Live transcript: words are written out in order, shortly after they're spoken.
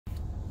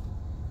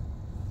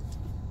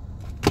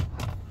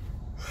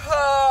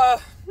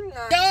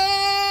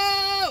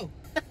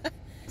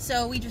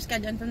So we just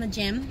got done from the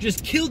gym.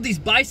 Just killed these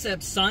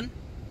biceps, son.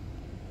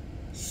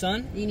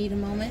 Son? You need a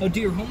moment? Oh, do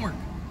your homework.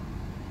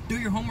 Do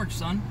your homework,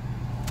 son.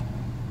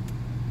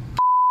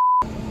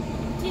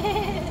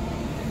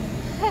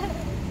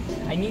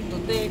 I need to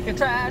take the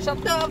trash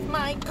out of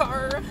my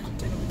car.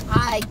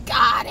 I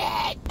got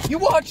it! You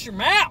watch your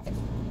mouth!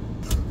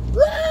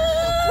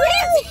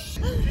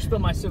 Ramsey! You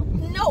spilled my soup.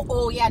 No,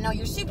 oh yeah, no,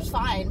 your soup's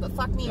fine, but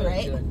fuck me,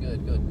 right?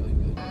 Good.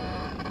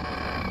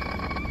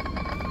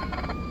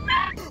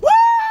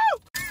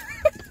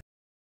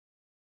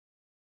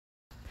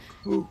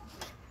 Woo!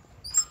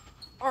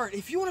 Alright,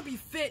 if you want to be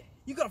fit,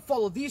 you gotta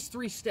follow these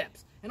 3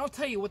 steps. And I'll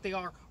tell you what they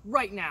are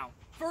right now.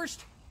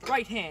 First,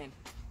 right hand.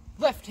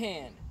 Left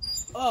hand.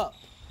 Up.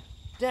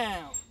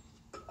 Down.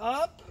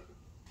 Up.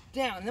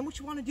 Down. And then what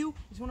you want to do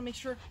is you want to make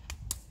sure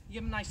you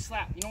give them a nice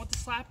slap. You know what the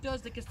slap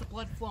does? That gets the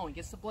blood flowing.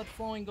 Gets the blood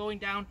flowing going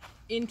down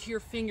into your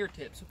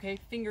fingertips, okay?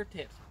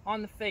 Fingertips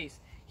on the face.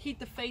 Heat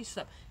the face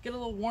up. Get a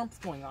little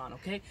warmth going on,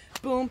 okay?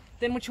 Boom.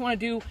 Then what you want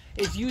to do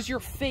is use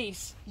your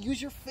face.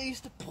 Use your face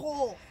to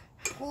pull.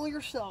 Pull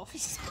yourself.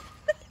 So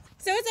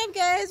what's up,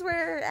 guys?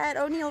 We're at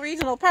O'Neill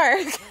Regional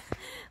Park.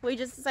 We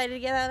just decided to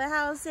get out of the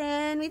house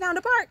and we found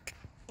a park.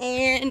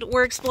 And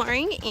we're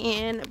exploring,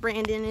 and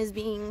Brandon is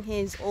being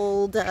his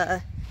old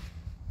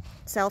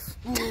self.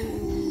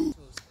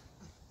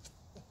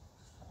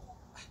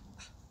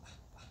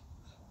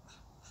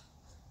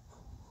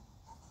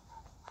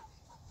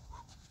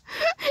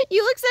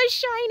 You look so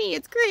shiny,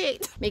 it's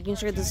great. Making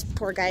sure this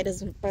poor guy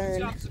doesn't burn.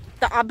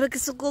 The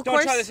obstacle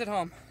course. Don't try this at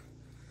home.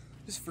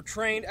 This is for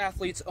trained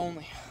athletes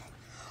only.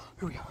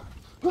 Here we go.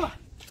 What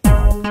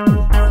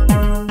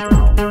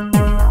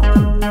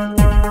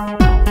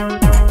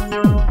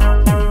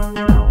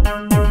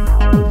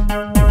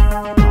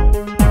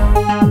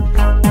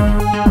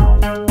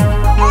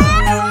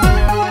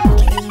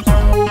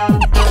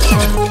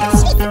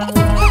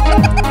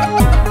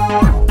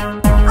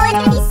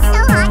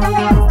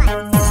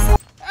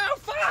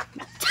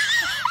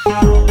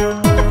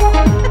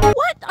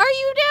are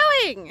you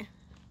doing?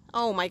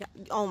 Oh my god.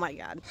 Oh my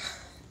god.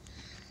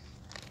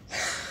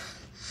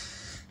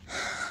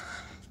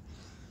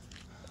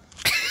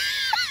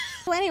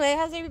 So anyway,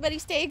 how's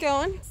everybody's day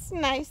going? It's a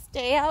nice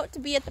day out to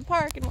be at the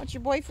park and watch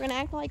your boyfriend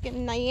act like a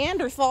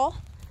Neanderthal.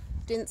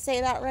 Didn't say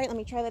that right. Let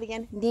me try that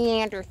again.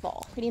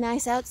 Neanderthal. Pretty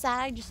nice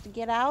outside just to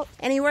get out.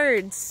 Any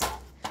words?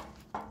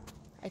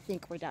 I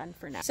think we're done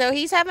for now. So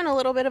he's having a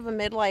little bit of a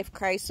midlife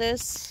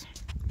crisis.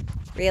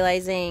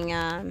 Realizing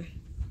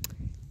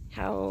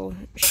how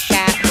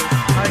shat his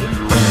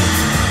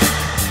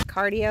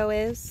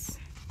cardio is.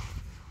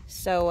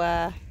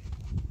 So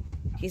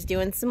he's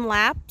doing some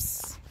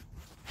laps.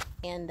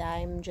 And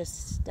I'm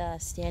just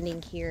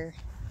standing here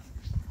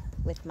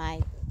with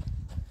my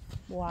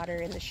water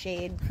in the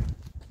shade.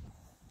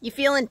 You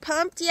feeling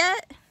pumped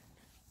yet?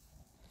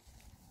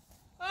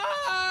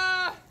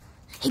 Ah!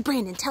 Hey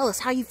Brandon, tell us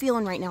how you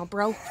feeling right now,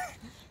 bro.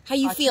 How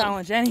you feeling?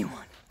 I challenge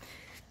anyone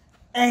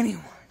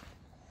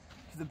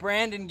to the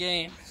Brandon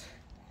Games.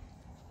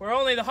 We're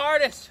only the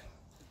hardest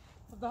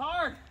of the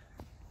hard.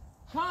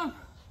 Come,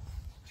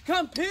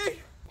 Pete.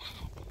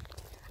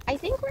 I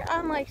think we're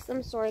on like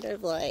some sort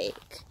of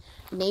like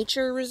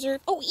nature reserve.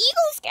 Oh,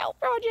 Eagle Scout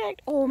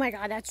project. Oh my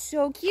god, that's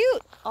so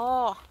cute.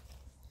 Oh,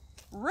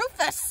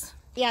 Rufus.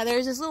 Yeah,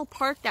 there's this little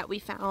park that we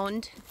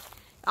found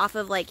off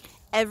of like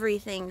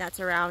everything that's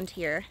around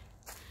here.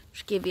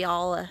 Just give you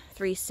all a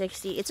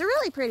 360. It's a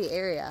really pretty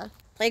area.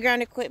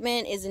 Playground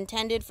equipment is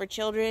intended for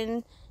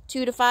children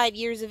 2 to 5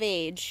 years of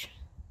age.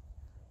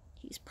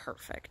 He's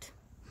perfect.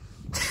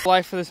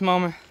 Life for this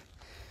moment.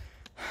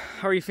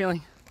 How are you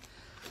feeling?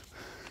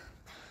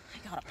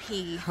 I gotta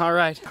pee. All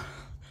right.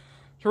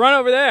 So run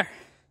over there,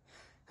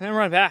 and then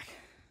run back.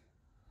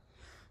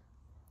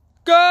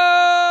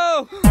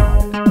 Go!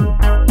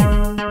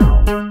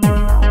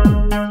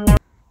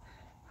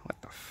 What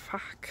the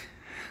fuck?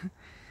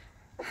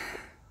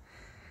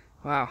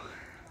 Wow.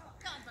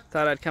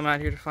 Thought I'd come out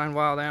here to find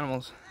wild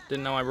animals.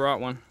 Didn't know I brought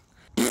one.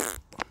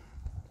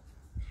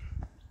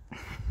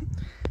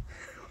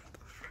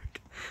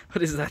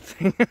 What is that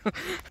thing?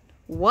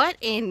 What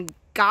in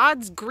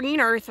God's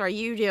green earth are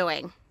you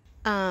doing?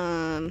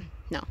 No.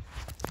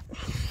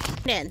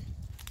 Then.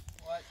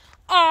 What?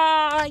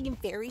 Aw, you're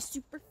very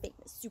super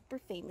famous,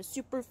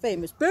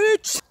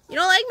 bitch! You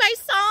don't like my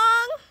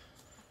song?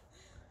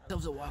 That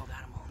was a wild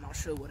animal. I'm not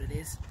sure what it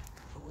is,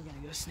 but we're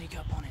gonna go sneak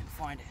up on it and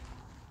find it.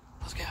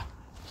 Let's go.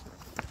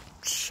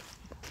 Shh.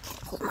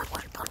 Hold my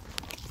water bottle.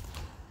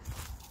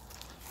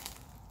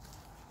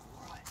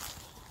 Alright.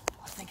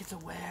 I think it's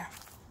aware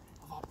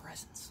of our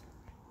presence.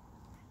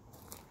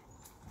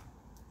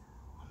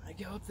 I'm gonna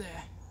go up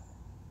there.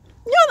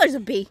 No, there's a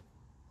bee.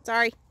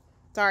 Sorry.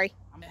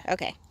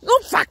 Okay.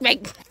 Oh, fuck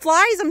me.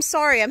 Flies, I'm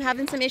sorry. I'm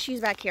having some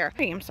issues back here.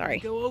 I'm sorry.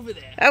 Go over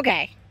there.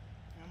 Okay.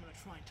 And I'm gonna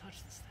try and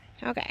touch this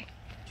thing. Okay.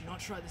 Do not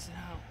try this at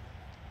home.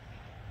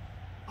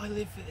 I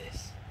live for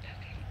this.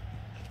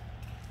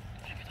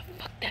 Whatever the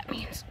fuck that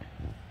means.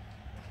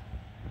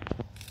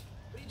 What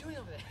are you doing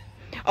over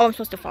there? Oh, I'm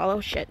supposed to follow?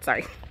 Shit,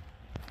 sorry.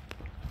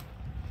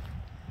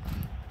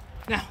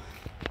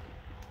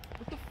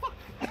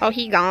 Oh,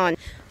 he gone.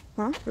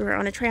 Well, we're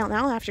on a trail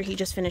now after he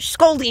just finished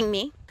scolding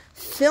me.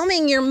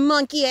 Filming your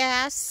monkey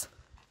ass.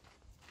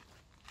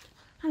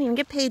 I don't even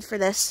get paid for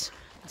this.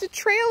 It's a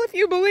trail if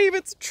you believe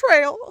it's a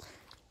trail.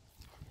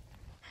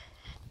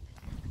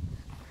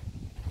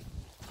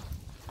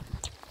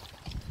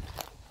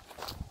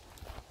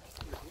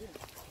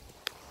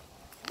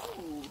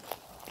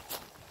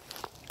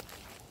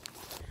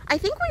 I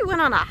think we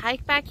went on a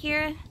hike back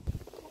here.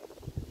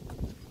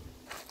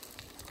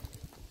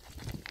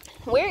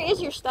 Where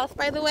is your stuff,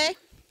 by the way?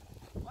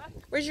 What?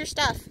 Where's your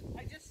stuff?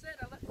 I just said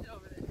I left it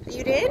over there.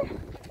 You did?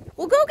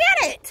 Well, go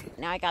get it!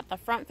 Now I got the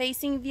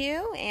front-facing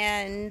view,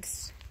 and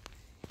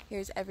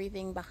here's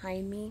everything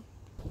behind me.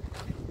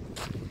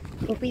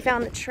 I think we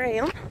found the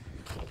trail.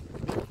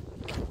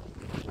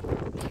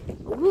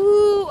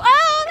 Ooh!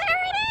 Oh,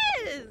 there it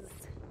is!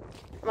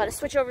 I'm gonna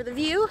switch over the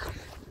view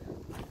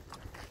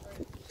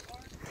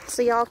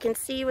so y'all can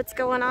see what's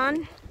going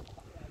on.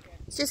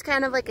 It's just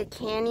kind of like a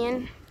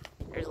canyon.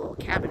 There's a little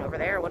cabin over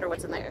there. I wonder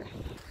what's in there.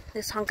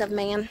 This hunk of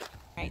man.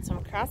 Alright, so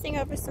I'm crossing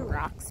over some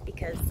rocks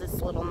because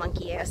this little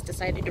monkey ass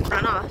decided to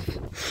run off.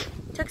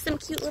 Took some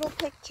cute little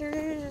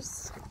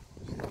pictures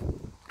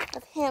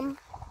of him.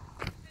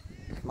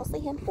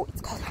 Mostly him. Oh,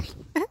 it's calling me.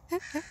 What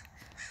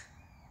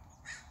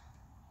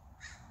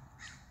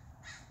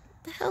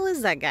the hell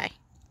is that guy?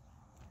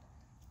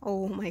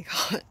 Oh my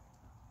god.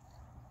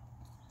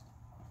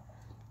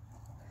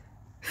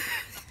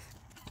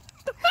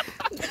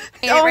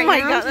 Oh my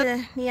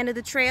god. The end of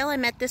the trail, I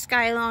met this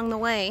guy along the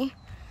way.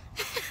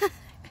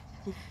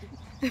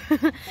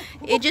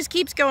 It just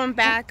keeps going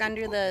back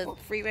under the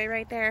freeway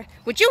right there.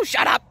 Would you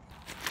shut up?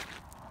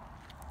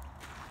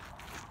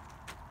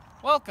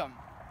 Welcome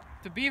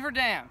to Beaver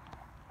Dam,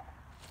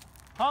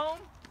 home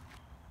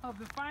of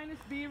the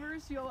finest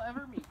beavers you'll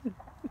ever meet. This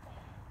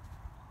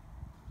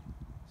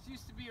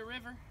used to be a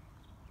river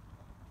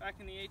back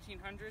in the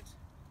 1800s,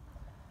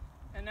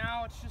 and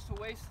now it's just a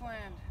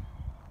wasteland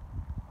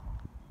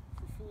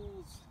for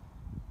fools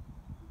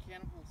and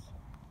cannibals.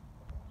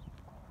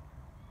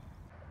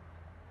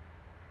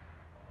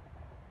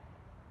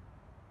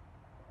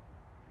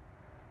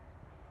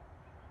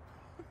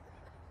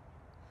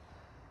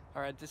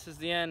 All right, this is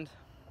the end.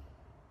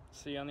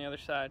 See you on the other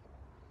side.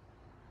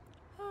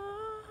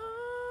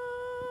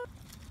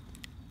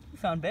 We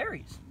found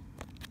berries.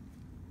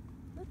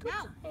 Look,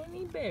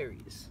 tiny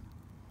berries.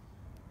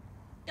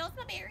 Those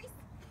are berries.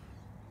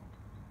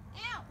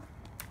 Ow!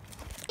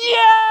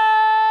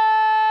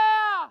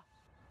 Yeah!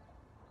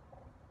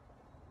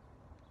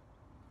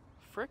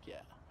 Frick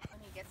yeah. When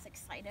he gets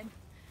excited,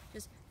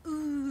 just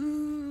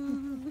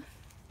ooh.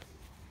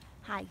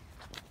 Hi.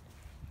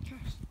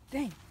 Gosh,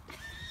 dang.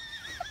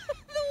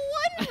 The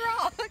one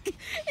rock in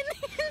the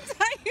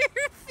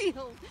entire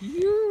field.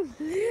 You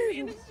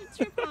managed to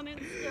trip on it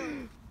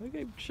still. Look,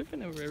 I'm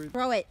tripping over everything.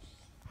 Throw it.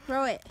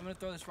 Throw it. I'm gonna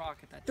throw this rock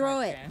at that Throw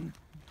trash it. can.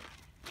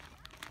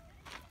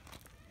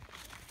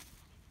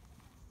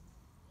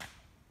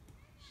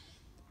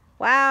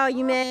 Wow,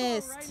 you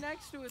missed. Right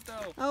next to it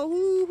though. Oh,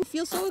 you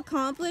feel so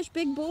accomplished,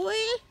 big boy.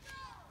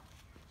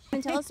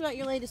 And tell us about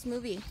your latest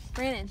movie,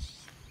 Brandon.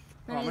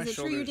 Brandon, is it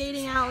true you're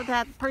dating out with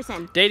that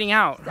person? Dating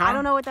out, huh? I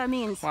don't know what that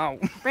means. Wow.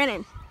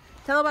 Brandon,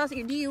 tell about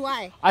your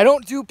DUI. I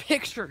don't do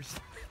pictures.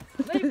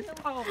 Leave me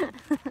alone.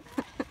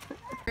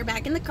 We're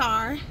back in the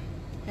car,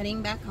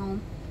 heading back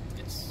home.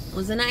 It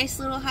was a nice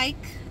little hike.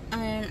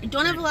 I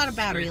don't have a lot of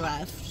battery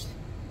left,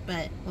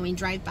 but when we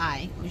drive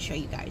by, we'll show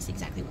you guys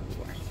exactly where we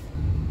were.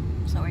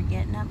 So we're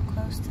getting up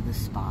close to the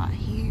spot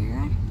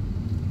here.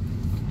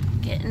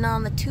 Getting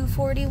on the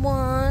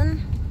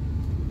 241.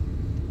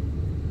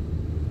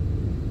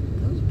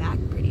 Goes back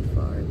pretty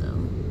far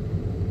though.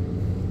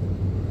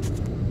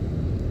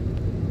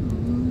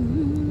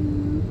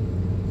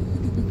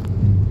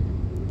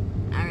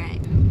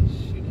 Alright.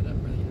 Shoot it up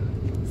really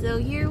high. So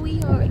here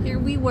we are.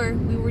 We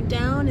were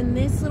down in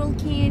this little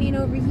canyon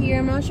over here.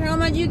 I'm not sure how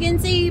much you can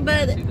see,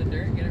 but See the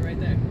dirt? Get it right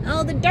there.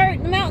 oh, the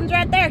dirt, the mountain's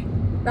right there.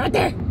 Right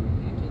there.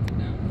 Can you tilt it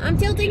down? I'm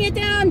tilting it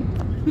down.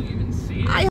 Can you even see it?